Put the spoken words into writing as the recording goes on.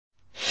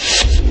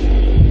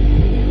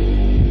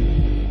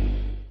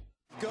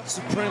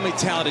Supremely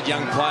talented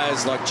young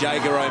players like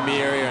Jager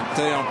O'Meara and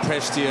Theon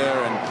Prestia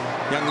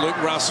and young Luke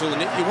Russell,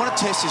 and you want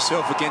to test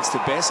yourself against the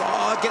best.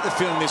 I get the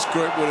feeling this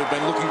group would have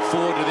been looking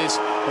forward to this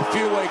a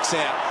few weeks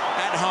out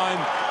at home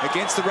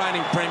against the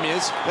reigning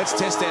premiers. Let's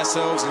test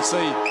ourselves and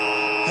see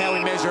how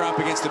we measure up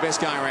against the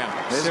best going around.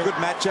 There's a good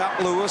matchup,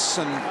 Lewis,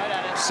 and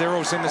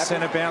Cyril's in the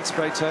centre bounce,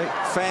 BT.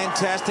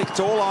 Fantastic. It's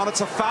all on.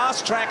 It's a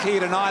fast track here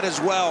tonight as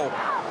well.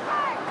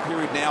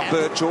 Period now,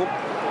 Birchall.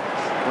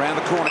 Around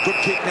the corner. Good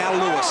kick now,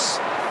 Lewis.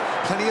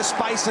 Plenty of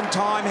space and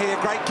time here.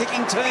 Great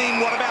kicking team.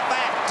 What about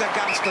that,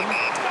 Gunston?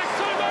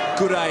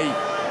 Good a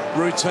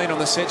routine on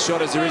the set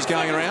shot as there is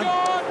going around.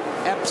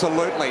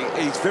 Absolutely.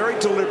 He's very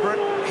deliberate.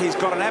 He's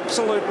got an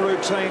absolute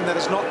routine that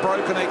is not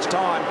broken each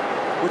time,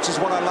 which is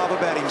what I love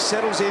about him.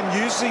 Settles in,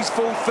 uses his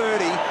full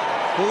 30.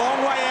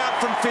 Long way out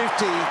from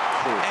 50,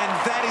 and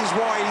that is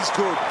why he's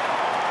good.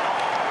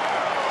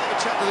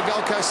 Chat to the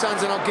Gold Coast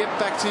Suns and I'll get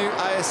back to you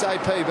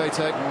ASAP,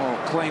 BT. Oh,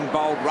 clean,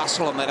 bold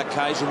Russell on that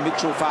occasion.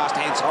 Mitchell fast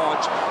hands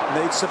Hodge.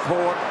 Needs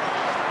support.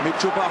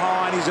 Mitchell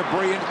behind. He's a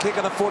brilliant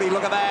kick of the footy.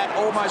 Look at that.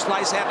 Almost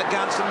lace out to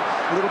Gunston.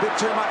 A little bit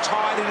too much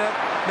height in it.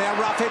 Now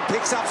Roughead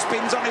picks up,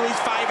 spins onto his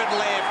favoured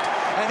left.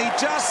 And he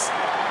just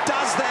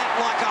does that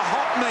like a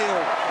hot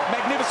meal.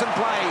 Magnificent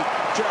play,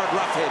 Jared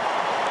Roughead.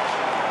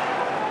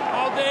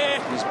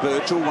 Here's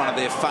Birchall, one of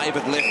their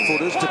favoured left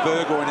footers to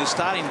Burgoyne, is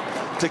starting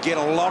to get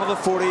a lot of the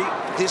footy.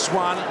 This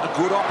one, a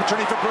good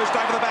opportunity for Breust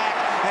over the back,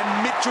 and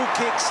Mitchell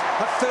kicks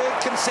a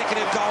third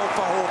consecutive goal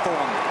for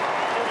Hawthorn.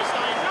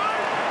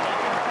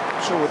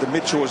 Not sure whether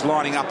Mitchell was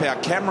lining up our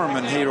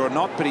cameraman here or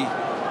not, but he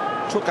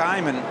took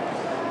aim and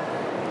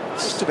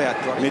just about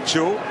got him.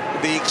 Mitchell,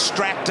 the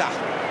extractor,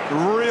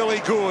 really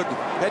good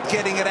at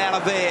getting it out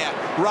of there.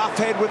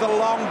 Roughead with a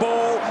long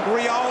ball.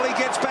 Rioli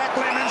gets back.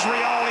 Lemons,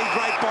 Rioli,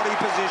 great body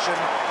position.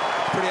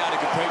 Pretty hard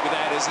to compete with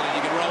that, isn't it?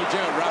 You can roll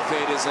Jared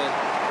Roughead as a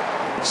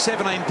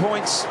 17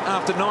 points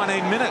after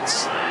 19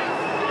 minutes.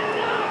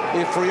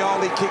 If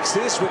Rioli kicks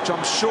this, which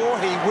I'm sure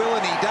he will,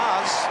 and he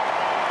does.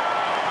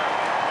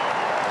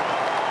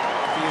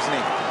 Isn't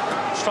he?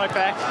 Straight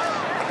back.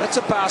 That's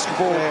a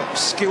basketball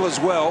skill as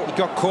well. He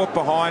got caught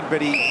behind,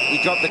 but he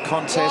got the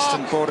contest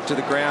and brought it to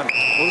the ground.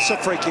 Well, it's a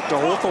free kick to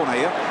Hawthorn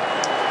here.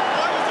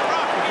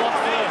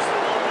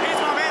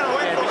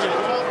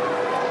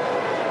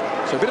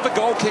 So a bit of a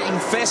goal-kicking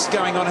fest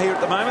going on here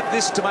at the moment.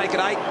 This to make it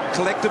 8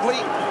 collectively.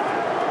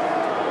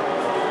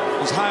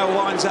 As Hale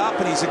lines up,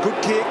 and he's a good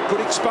kick,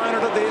 good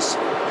exponent of this.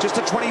 Just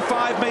a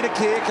 25-metre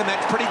kick, and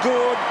that's pretty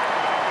good.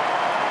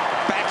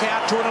 Back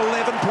out to an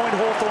 11-point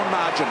Hawthorn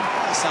margin.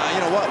 So,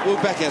 you know what?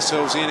 We'll back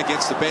ourselves in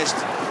against the best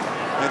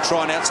and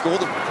try and outscore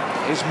them.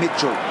 Here's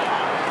Mitchell.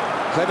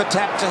 Clever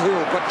tap to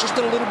Hill. Got just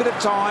a little bit of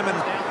time and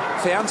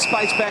found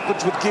space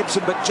backwards with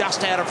Gibson, but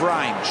just out of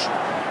range.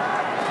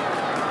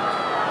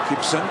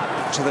 Gibson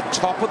to the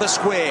top of the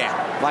square.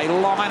 They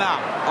line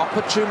up.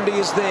 Opportunity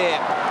is there.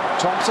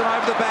 Thompson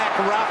over the back.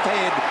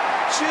 Roughead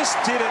just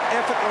did it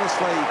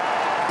effortlessly.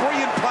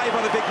 Brilliant play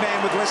by the big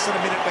man with less than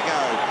a minute to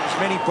go. As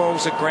many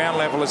balls at ground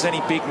level as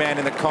any big man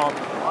in the comp.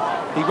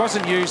 He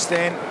wasn't used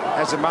then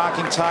as a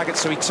marking target,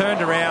 so he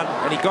turned around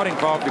and he got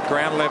involved with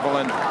ground level,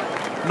 and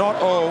not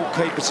all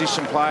key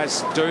position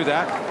players do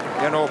that.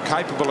 They're not all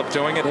capable of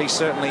doing it. He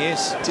certainly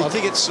is. Do you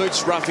think it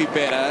suits Ruffy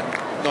better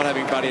not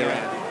having Buddy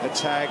around? A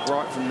tag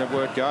right from the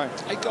word go.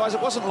 Hey guys,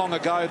 it wasn't long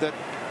ago that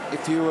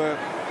if you were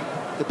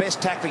the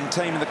best tackling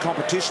team in the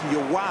competition, you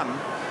won.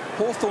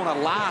 Hawthorn are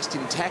last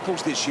in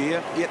tackles this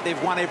year, yet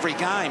they've won every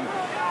game.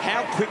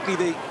 How quickly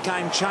the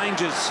game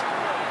changes.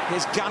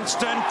 Here's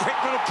Gunston, quick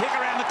little kick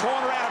around the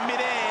corner out of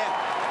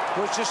mid-air. It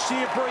was just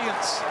sheer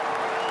brilliance.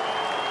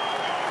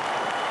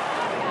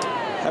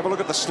 Have a look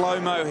at the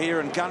slow-mo here,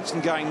 and Gunston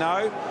going,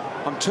 no,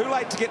 I'm too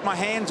late to get my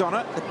hands on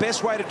it. The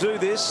best way to do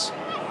this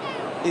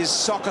is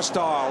soccer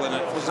style, and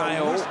it was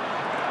Hale.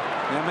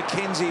 Now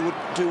Mackenzie would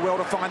do well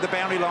to find the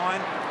boundary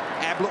line.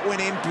 Ablett went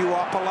in,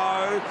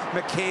 Puopolo,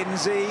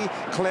 Mackenzie,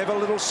 clever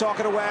little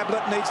soccer to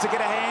Ablett, needs to get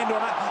a hand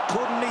on it.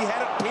 Couldn't, he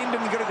had it pinned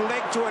and he got a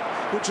leg to it,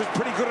 which was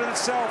pretty good in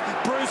itself.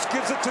 Breust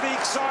gives it to the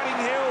exciting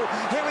Hill.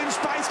 Hill in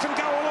space can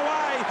go all the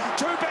way.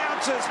 2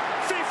 bounces,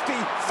 50,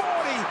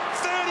 40,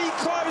 30,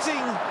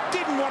 closing.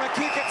 Didn't want to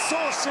kick it,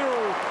 saw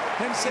Cyril.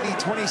 And said he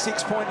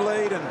 26-point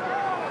lead, and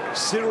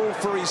Cyril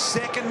for his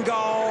second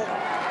goal.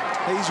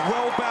 He's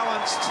well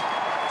balanced.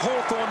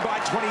 Hawthorn by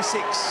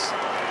 26.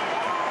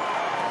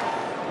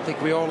 I think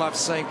we all love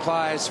seeing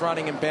players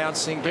running and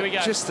bouncing, but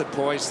just the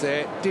poise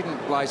there. Didn't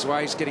blaze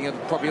away. He's getting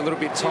probably a little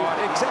bit tight.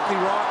 Exactly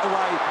right, the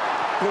way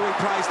Louis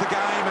plays the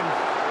game, and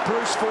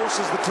Bruce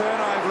forces the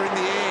turnover in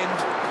the end.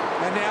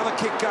 And now the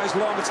kick goes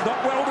long. It's not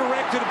well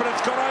directed, but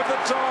it's got over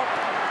the top.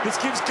 This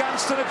gives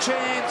Gunston a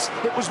chance.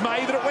 It was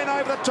May that it went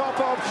over the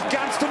top of.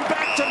 Gunston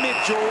back to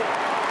Mitchell.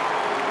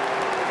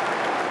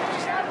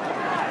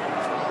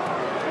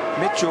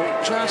 Mitchell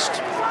just,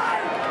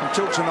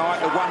 until tonight,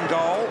 the 1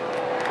 goal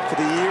for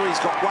the year. He's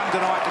got 1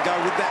 tonight to go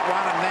with that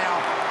one, and now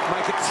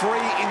make it 3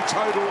 in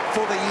total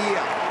for the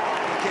year.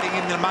 getting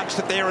in amongst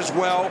it there as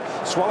well.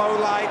 Swallow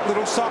late,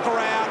 little soccer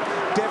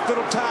out, deft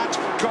little touch,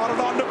 got it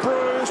on to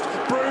Breust.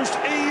 Breust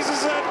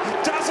eases it,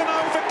 doesn't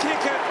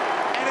overkick it,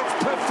 and it's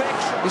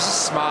perfection. This is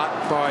smart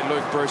by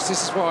Luke Breust.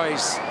 This is why he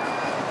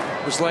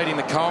was leading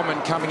the Coleman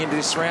coming into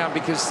this round,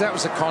 because that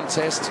was a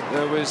contest.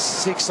 There was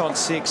 6 on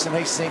 6, and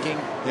he's thinking...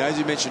 Yeah, as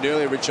you mentioned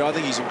earlier, Rich, I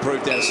think he's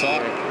improved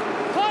outside.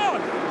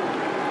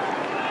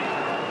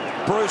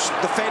 Breust,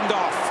 the fend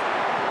off.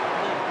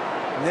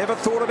 Never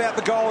thought about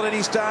the goal at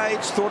any stage,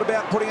 thought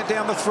about putting it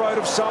down the throat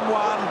of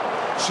someone.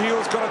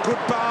 Shiels got a good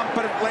bump,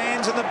 but it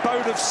lands in the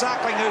boat of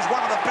Suckling, who's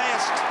one of the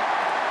best.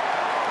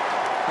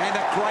 And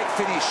a great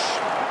finish.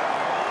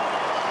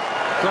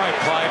 Great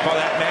play by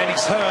that man.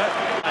 He's hurt.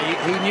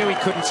 He knew he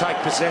couldn't take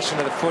possession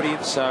of the footy,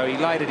 so he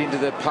laid it into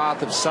the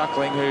path of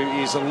Suckling,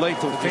 who is a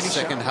lethal finisher.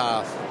 Second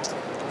half.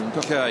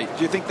 Okay,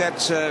 do you think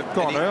that's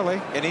gone early?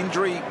 An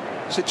injury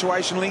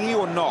situation, Lingy,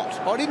 or not?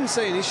 I didn't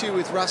see an issue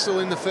with Russell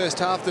in the first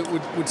half that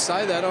would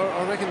say that.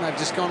 I reckon they've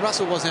just gone.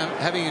 Russell wasn't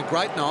having a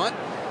great night,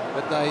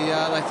 but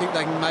they think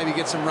they can maybe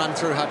get some run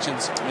through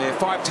Hutchins. Yeah,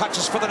 5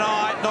 touches for the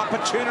night. An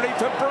opportunity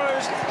for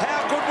Breust.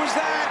 How good was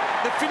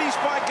that? The finish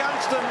by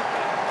Gunston.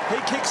 He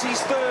kicks his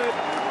third.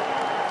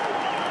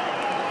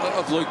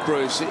 Of Luke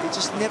Breust, it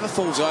just never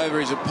falls over.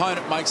 His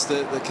opponent makes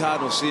the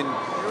Cardinals sin.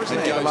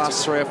 In the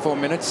last 3 or 4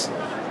 minutes.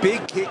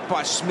 Big kick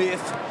by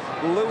Smith.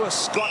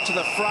 Lewis got to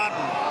the front.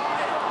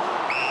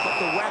 Got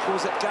the whack.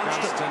 Was it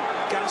Gunston?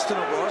 Gunston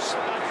it was.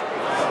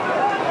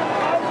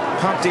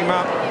 Pumped him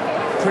up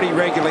pretty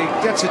regularly.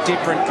 Gets a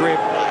different grip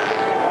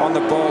on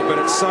the ball, but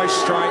it's so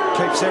straight.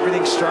 Keeps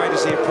everything straight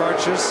as he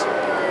approaches.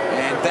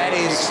 And that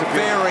is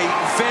very,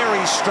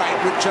 very straight,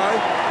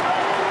 Richo.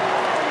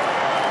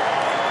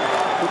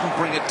 Couldn't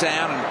bring it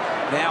down, and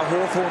now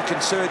Hawthorn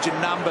can surge in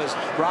numbers.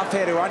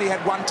 Roughead, who only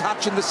had 1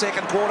 touch in the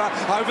second quarter,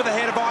 over the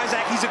head of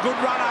Isaac. He's a good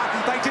runner.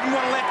 They didn't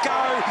want to let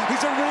go. He's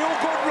a real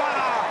good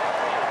runner.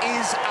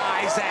 Is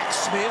Isaac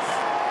Smith.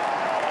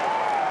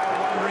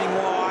 Wondering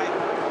why.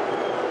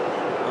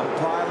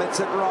 Umpire lets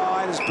it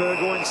ride as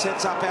Burgoyne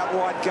sets up out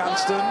wide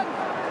Gunston.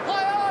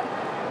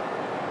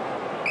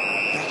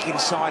 Back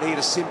inside here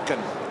to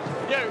Simpkin.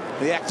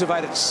 The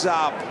activated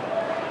sub.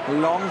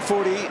 Long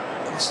footy.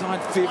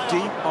 Inside 50,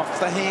 off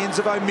the hands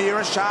of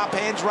O'Meara, sharp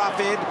hands,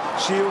 Roughead.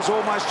 Shiels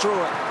almost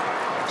through it.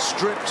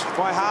 Stripped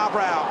by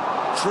Harbrow.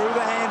 Through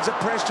the hands of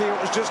Breust. It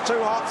was just too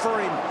hot for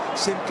him.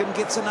 Simpkin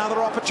gets another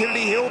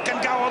opportunity. Hill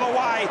can go all the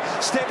way.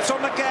 Steps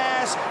on the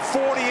gas.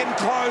 40 in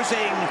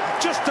closing,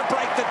 just to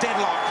break the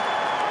deadlock.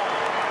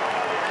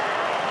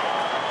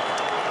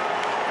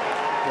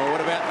 Well,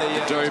 what about the...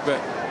 But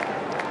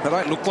they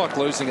don't look like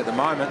losing at the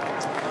moment.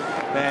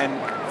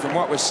 And from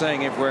what we're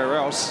seeing everywhere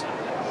else,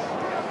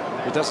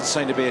 it doesn't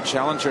seem to be a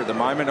challenger at the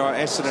moment.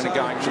 Essendon are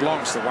going,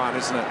 Geelong's the one,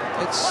 isn't it?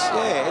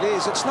 Yeah, it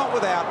is. It's not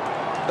without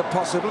the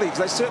possibilities.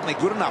 They're certainly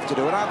good enough to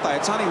do it, aren't they?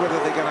 It's only whether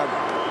they're going to,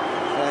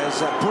 as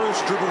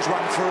Breust dribbles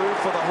one through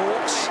for the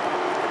Hawks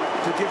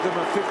to give them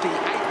a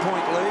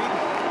 58-point lead.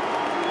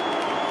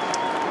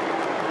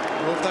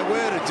 Well, if they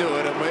were to do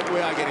it, and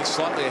we are getting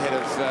slightly ahead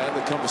of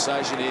the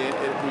conversation here,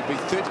 it would be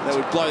 30. They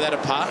would blow that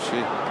apart.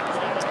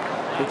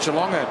 But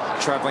Geelong are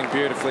travelling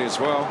beautifully as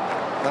well.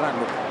 They don't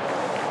look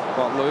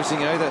like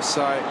losing either,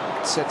 so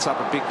it sets up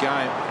a big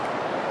game.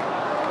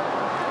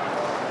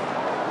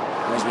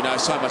 As we know,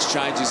 so much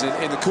changes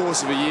in the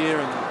course of a year,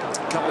 and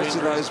a couple Most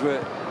of those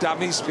were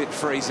dummy spit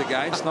freeze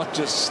against, not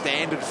just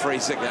standard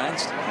freeze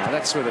against. Now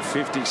that's where the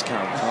 50s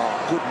come.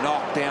 Oh, good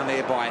knock down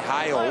there by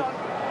Hale.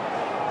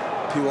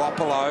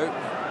 Puopolo,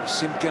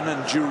 Simpkin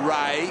and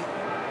Duray.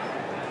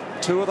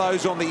 2 of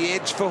those on the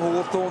edge for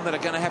Hawthorn that are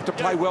going to have to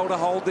play well to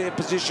hold their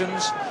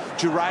positions.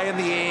 Duray in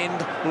the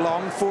end,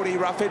 long footy.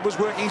 Roughead was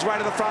working his way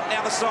to the front,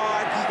 now the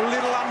side.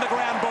 Little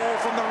underground ball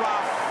from the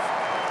Rough.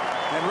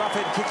 And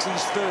Roughead kicks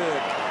his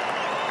third.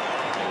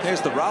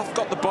 There's the Rough,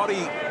 got the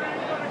body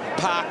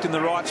parked in the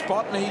right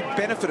spot, and he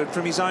benefited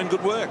from his own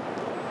good work.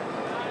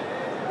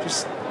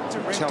 Just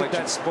directed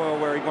that spoil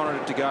where he wanted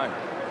it to go.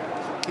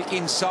 Kick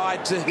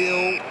inside to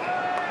Hill.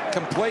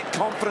 Complete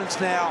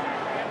confidence now.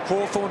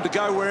 Hawthorn to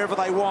go wherever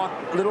they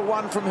want. Little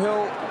one from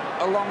Hill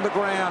along the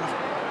ground.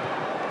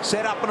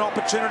 Set up an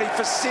opportunity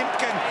for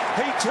Simpkin.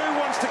 He too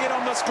wants to get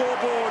on the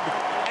scoreboard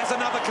as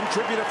another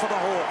contributor for the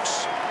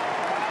Hawks.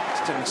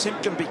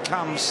 Simpkin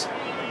becomes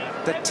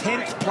the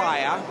 10th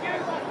player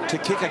to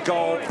kick a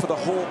goal for the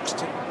Hawks.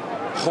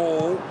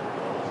 Hall.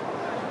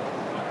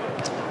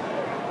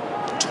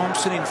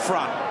 Thompson in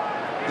front.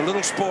 The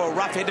little spoil,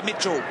 Roughead to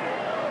Mitchell.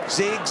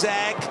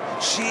 Zigzag.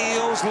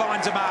 Shiels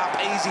lines him up.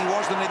 Easy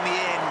wasn't in the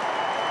end.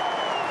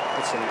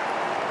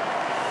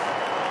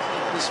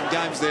 There's some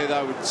games there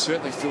they would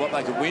certainly feel like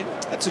they could win.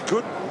 That's a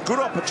good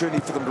opportunity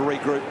for them to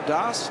regroup,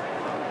 Das.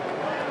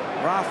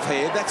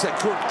 Roughead, that's a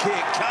good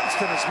kick.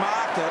 Gunston has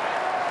marked it.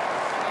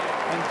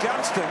 And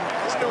Gunston,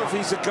 I wonder if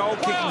he's a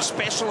goal-kicking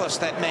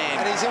specialist, that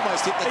man. And he's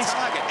almost hit the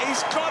target.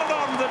 He's got it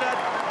on the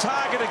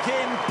target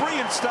again.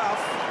 Brilliant stuff.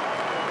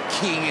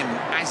 King and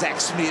Isaac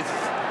Smith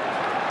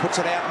puts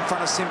it out in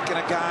front of Simpkin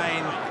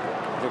again.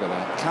 Look at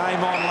that.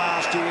 Came on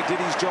last year, did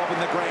his job in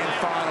the grand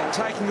final,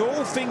 taking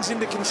all things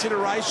into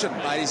consideration.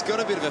 Mate, he's got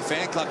a bit of a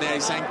fan club now.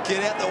 He's saying,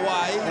 get out the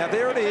way. Now,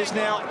 there it is.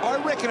 Now, I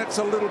reckon it's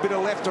a little bit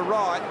of left to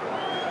right.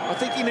 I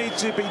think he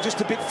needs to be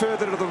just a bit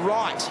further to the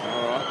right.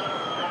 All right.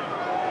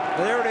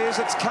 There it is.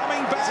 It's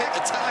coming back. It's hit the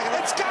target.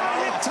 It's going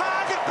to hit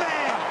target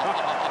now.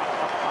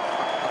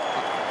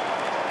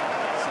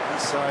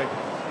 So,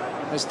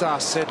 as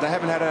Darth said, they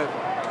haven't had a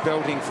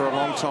belting for a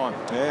long time.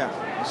 Yeah.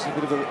 It's a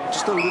bit of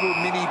just a little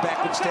mini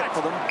backward step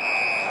for them.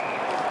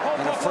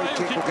 And a free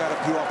kick will go to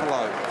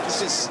Puopolo.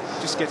 Just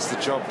gets the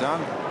job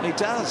done. He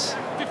does.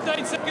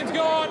 15 seconds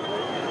gone.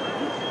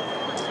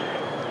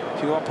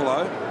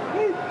 Puopolo.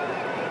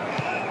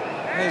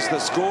 There's the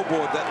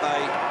scoreboard that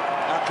they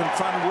are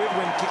confronted with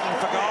when kicking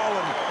for goal.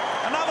 And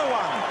another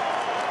one.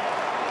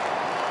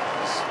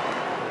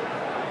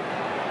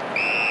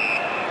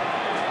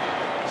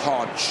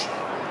 Hodge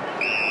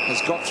has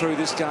got through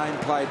this game,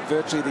 played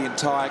virtually the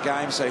entire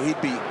game, so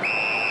he'd be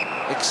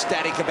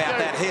ecstatic about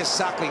that. Here's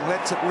Suckling,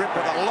 lets it rip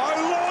with a low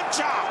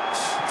launcher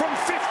from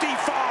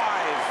 55.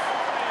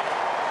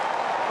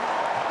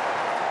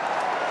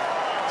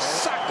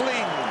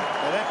 Suckling.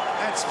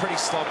 That's pretty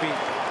sloppy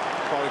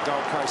by the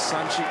Gold Coast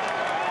Suns. You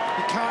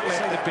can't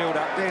let the build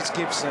up. There's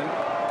Gibson,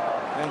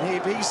 and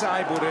if he's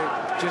able to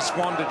just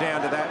wander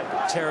down to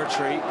that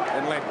territory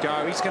and let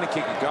go, he's going to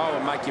kick a goal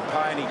and make you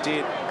pay, and he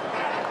did.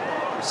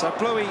 So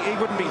Bluey, he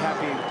wouldn't be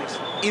happy with this.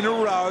 In a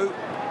row.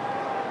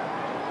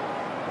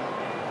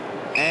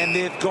 And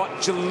they've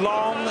got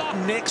Geelong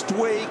next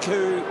week,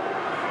 who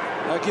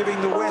are giving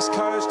the West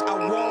Coast a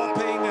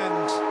walloping,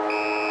 and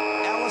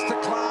Alistair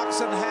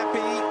Clarkson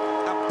happy,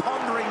 a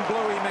pondering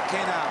Bluey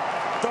McKenna.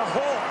 The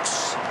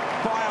Hawks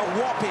by a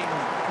whopping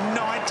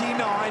 99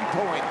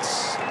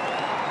 points.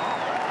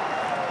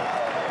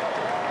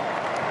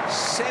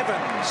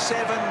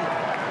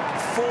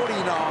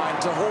 7-7-49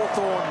 to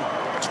Hawthorn.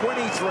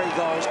 23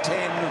 goals,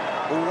 10,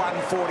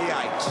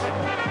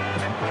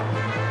 148.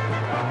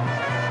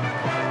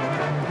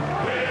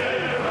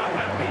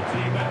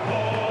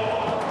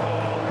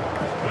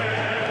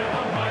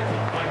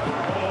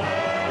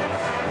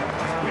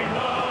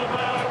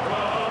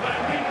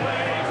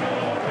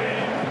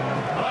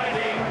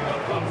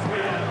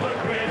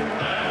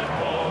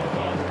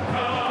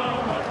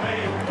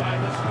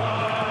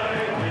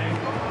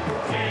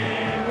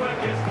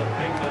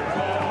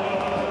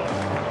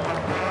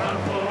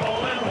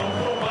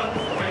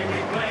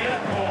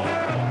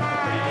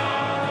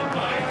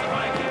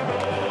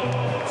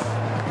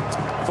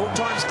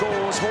 Full-time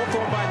scores,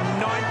 Hawthorn by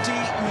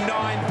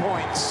 99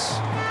 points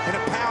in a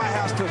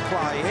powerhouse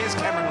display. Here's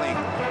Cameron Lee.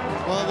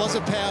 Well, it was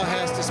a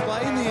powerhouse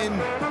display. In the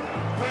end,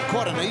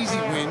 quite an easy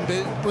win,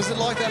 but was it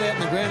like that out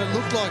in the ground? It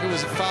looked like it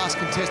was a fast,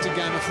 contested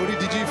game of footy.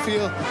 Did you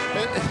feel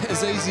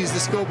as easy as the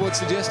scoreboard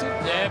suggested?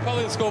 Yeah,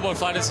 probably the scoreboard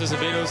flattered us a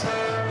bit. It was,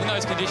 in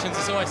those conditions,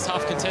 it's always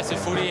tough, contested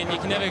footy, and you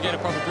can never get a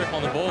proper grip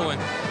on the ball.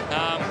 And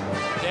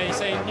yeah, you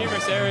see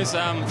numerous errors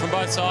from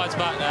both sides,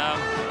 but yeah,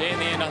 in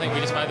the end, I think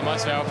we just made the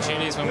most of our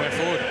opportunities when we went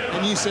forward.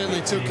 And you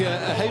certainly took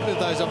a heap of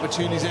those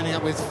opportunities, ending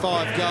up with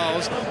 5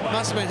 goals.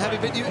 Must have been happy,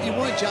 but you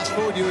weren't just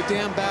forward. You were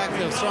down back.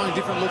 They were throwing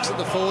different looks at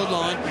the forward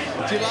line.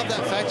 Do you love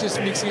that fact, just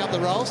mixing up the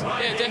roles?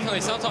 Yeah,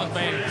 definitely. Sometimes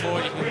being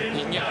forward, you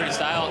can get pretty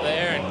stale up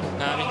there, and you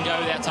can go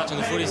without touching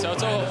the footy. So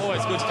it's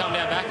always good to come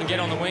down back and get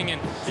on the wing. And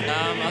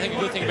I think a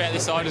good thing about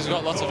this side is we've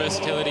got lots of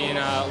versatility in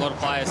a lot of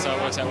players, so it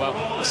works out well.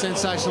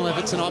 Sensational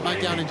effort tonight, mate.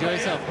 Go and enjoy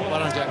yourself. Well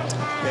done, Jack.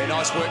 Yeah,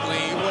 nice work,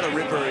 Lee. What a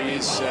ripper he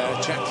is,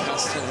 Jack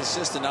Gunston. It's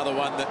just another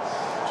one that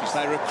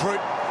they recruit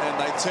and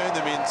they turn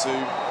them into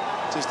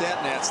just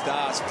out-and-out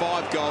stars.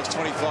 5 goals,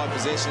 25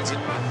 possessions,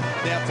 and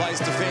now plays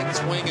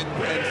defence, wing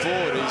and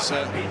forward.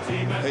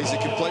 He's a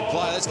complete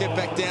player. Let's get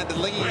back down to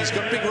Lingy. He's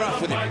got Big Rough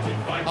with him.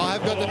 I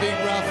have got the Big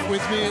Rough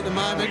with me at the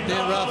moment.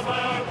 Now, Rough,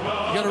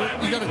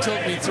 you got to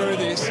talk me through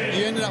this.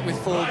 You ended up with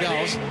 4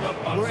 goals.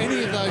 Were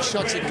any of those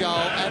shots at goal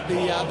at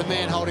the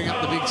man holding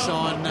up the big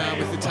sign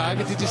with the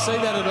target? Did you see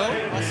that at all?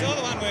 I saw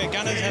the one where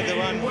Gunners had the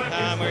one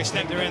where he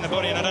snapped around the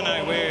body, and I don't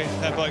know where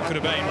that bloke could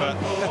have been, but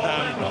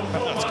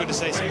it's good to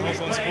see some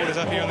Hawthorn supporters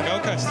up here on the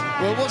Gold Coast.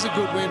 Well, it was a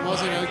good win,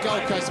 wasn't it?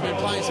 Gold Coast have been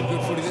playing some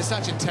good footy. They're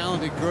such a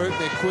talented group.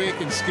 They're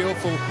quick and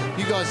skillful.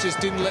 You guys just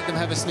didn't let them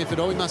have a sniff at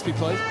all. You must be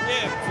pleased.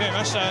 Yeah, very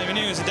much so. We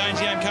knew it was a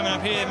danger game coming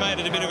up here. It made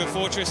it a bit of a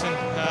fortress, and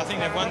I think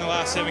they've won the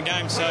last 7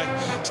 games. So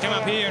to come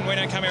up here, and we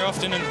don't come here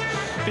often, and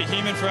a bit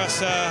human for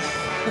us,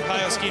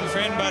 pale-skinned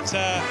friend, but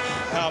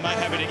mate,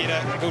 happy to get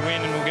a good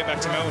win, and we'll get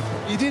back to Melbourne.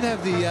 You did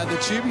have the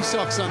tubey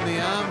socks on the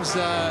arms.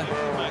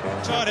 Mate,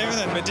 tried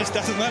everything, but just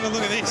doesn't let me.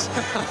 Look at this.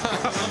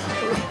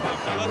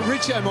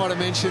 Richo might have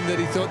mentioned that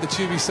he thought the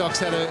tubey socks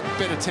had a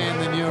better tan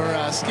than your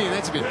skin.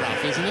 That's a bit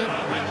rough, isn't it?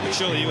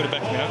 Surely you would have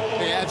backed me up.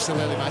 Yeah,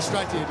 absolutely, mate.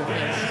 Straight to your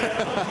defence.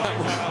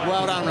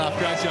 Well done, Rough.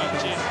 Great job.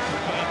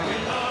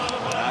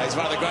 He's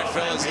one of the great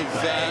fellas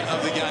of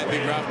the game,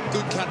 Big Rough.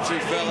 Good country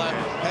fella.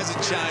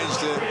 Hasn't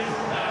changed a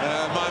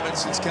moment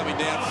since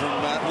coming down from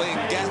Liam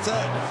Gatha,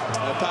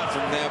 apart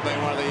from now being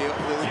one of the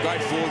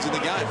great forwards in the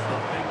game.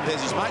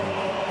 There's his mate.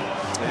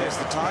 There's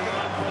the target.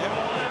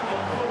 Yep.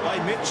 Hey,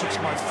 Mitch, it's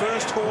my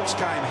first Hawks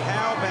game.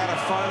 How about a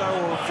photo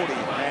or a footy?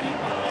 And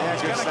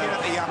he's going to get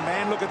at the young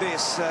man. Look at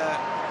this.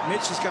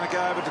 Mitch is going to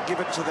go over to give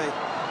it to the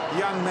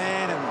young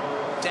man, and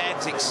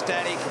Dad's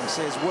ecstatic and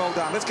says, well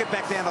done. Let's get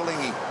back down to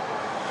Lingy.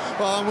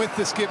 Well, I'm with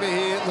the skipper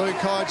here,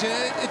 Luke Hodge.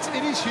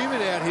 It is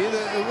humid out here.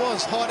 It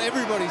was hot.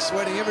 Everybody's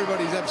sweating.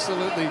 Everybody's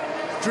absolutely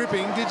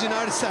dripping. Did you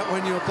notice that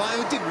when you were playing?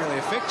 It didn't really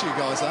affect you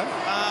guys, though.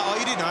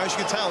 You did notice.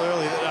 You could tell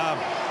early that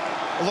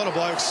a lot of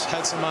blokes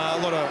had a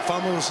lot of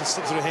fumbles and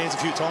slipped through their hands a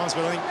few times,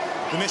 but I think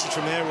the message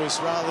from there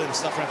was, rather than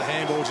stuff around the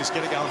handball, just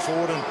get it going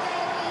forward, and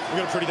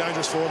we've got a pretty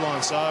dangerous forward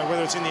line, so whether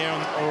it's in the air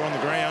or on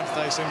the ground,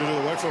 they seem to do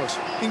the work for us.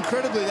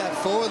 Incredibly, that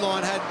forward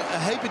line had a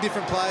heap of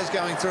different players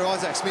going through.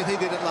 Isaac Smith, he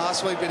did it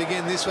last week, but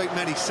again this week,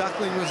 Matty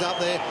Suckling was up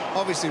there.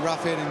 Obviously,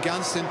 Roughead and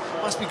Gunston.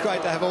 Must be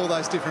great to have all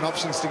those different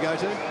options to go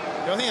to.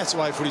 Yeah, I think that's the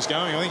way footy's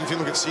going. I think if you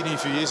look at Sydney a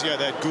few years ago,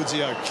 they had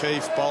Goodsey,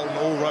 O'Keefe, Bolton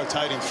all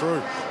rotating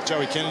through.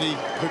 Joey Kennedy,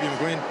 Hoopy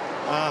McGuinn.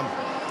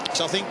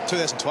 So I think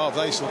 2012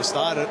 they sort of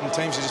started and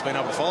teams have just been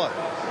able to follow.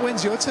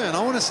 When's your turn?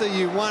 I want to see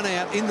you one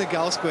out in the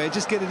goal square.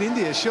 Just get it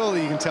into you.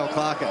 Surely you can tell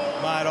Clarko.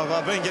 Mate,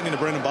 I've been getting into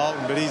Brendan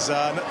Bolton, but he's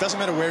doesn't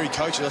matter where he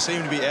coaches. I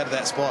seem to be out of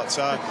that spot.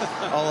 So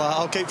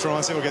I'll keep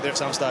trying. See if we'll get there at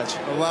some stage.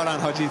 Well done,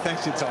 Hodgie.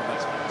 Thanks for your time,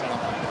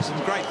 mate. Some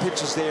great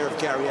pictures there of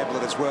Gary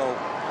Ablett as well.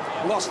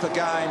 Lost the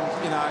game,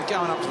 you know,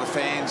 going up to the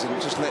fans and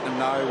just letting them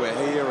know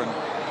we're here, and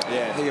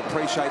yeah, he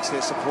appreciates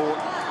their support.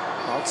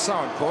 Well, it's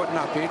so important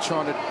up here,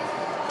 trying to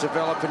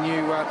develop a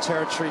new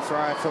territory for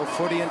AFL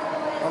footy, and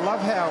I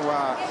love how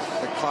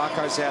the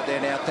Clarko's out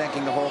there now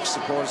thanking the Hawks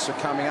supporters for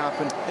coming up,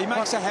 and he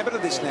makes a habit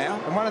of this now.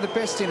 And one of the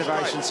best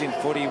innovations in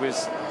footy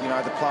was, you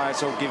know, the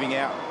players all giving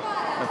out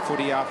a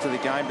footy after the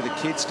game to the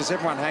kids, because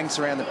everyone hangs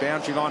around the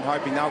boundary line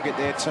hoping they'll get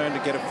their turn to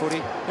get a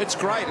footy. It's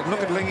great. And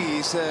look at Lingy,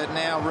 he's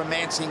now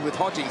romancing with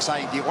Hodgie,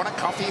 saying, do you want a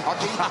coffee,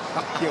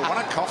 Hodgie? Do you want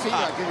a coffee?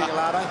 I'll give you a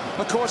latte.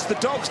 Of course, the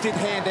Dogs did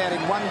hand out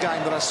in one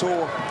game that I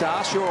saw,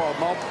 Darsh, your old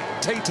mob,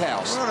 tea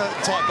towels. We're on a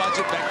tight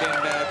budget back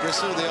then,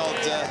 Bristol, the old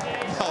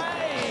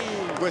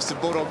Western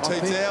Bulldog tea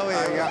towel.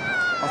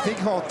 I think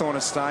Hawthorn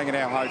is staying at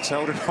our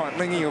hotel tonight.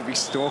 Lingy will be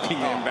stalking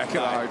them back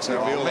at the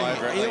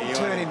hotel. He'll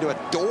turn into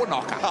a door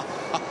knocker.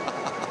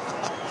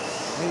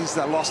 He's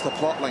lost the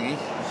plot, Lingy.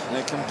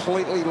 They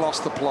completely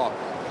lost the plot.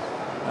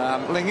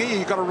 Lingy,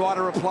 you got to write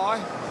a reply?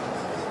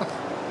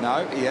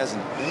 No, he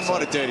hasn't. He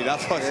might have dirtied up,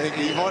 I think.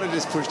 He might have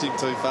just pushed him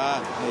too far.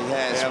 He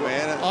has. Yeah,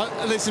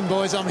 man. Listen,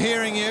 boys, I'm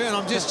hearing you, and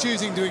I'm just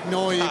choosing to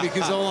ignore you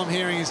because all I'm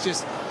hearing is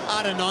just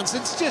utter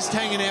nonsense. Just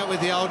hanging out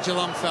with the old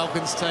Geelong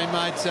Falcons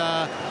teammates,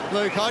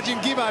 Luke Hodge,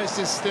 and Gibbo's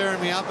just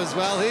stirring me up as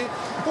well here.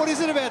 What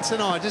is it about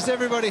tonight? Just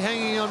everybody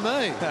hanging on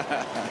me?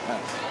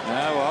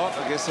 Well,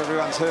 I guess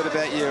everyone's heard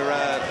about your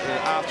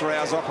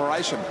after-hours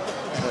operation,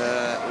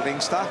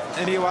 Lingster.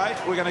 Anyway,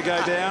 we're going to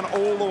go down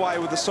all the way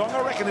with the song.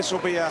 I reckon this will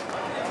be a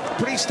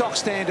pretty stock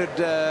standard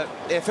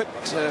effort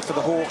for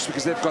the Hawks,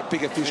 because they've got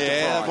bigger fish to fry.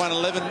 Yeah, they've won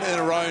 11 in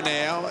a row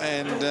now,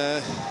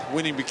 and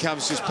winning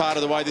becomes just part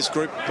of the way this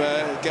group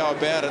go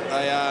about it.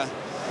 They are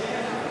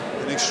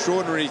an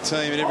extraordinary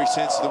team in every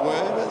sense of the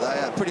word, but they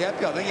are pretty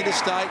happy, I think, in this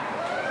state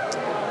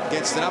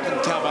against an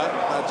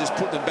up-and-comer. They've just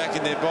put them back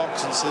in their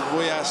box and said,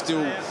 we are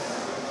still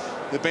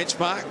the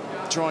benchmark.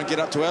 Try and get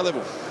up to our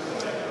level.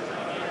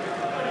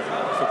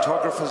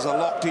 Photographers are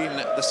locked in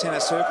the centre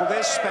circle.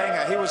 There's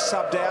Spanger. He was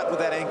subbed out with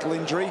that ankle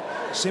injury.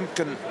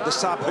 Simpkin, the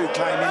sub who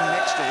came in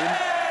next to him,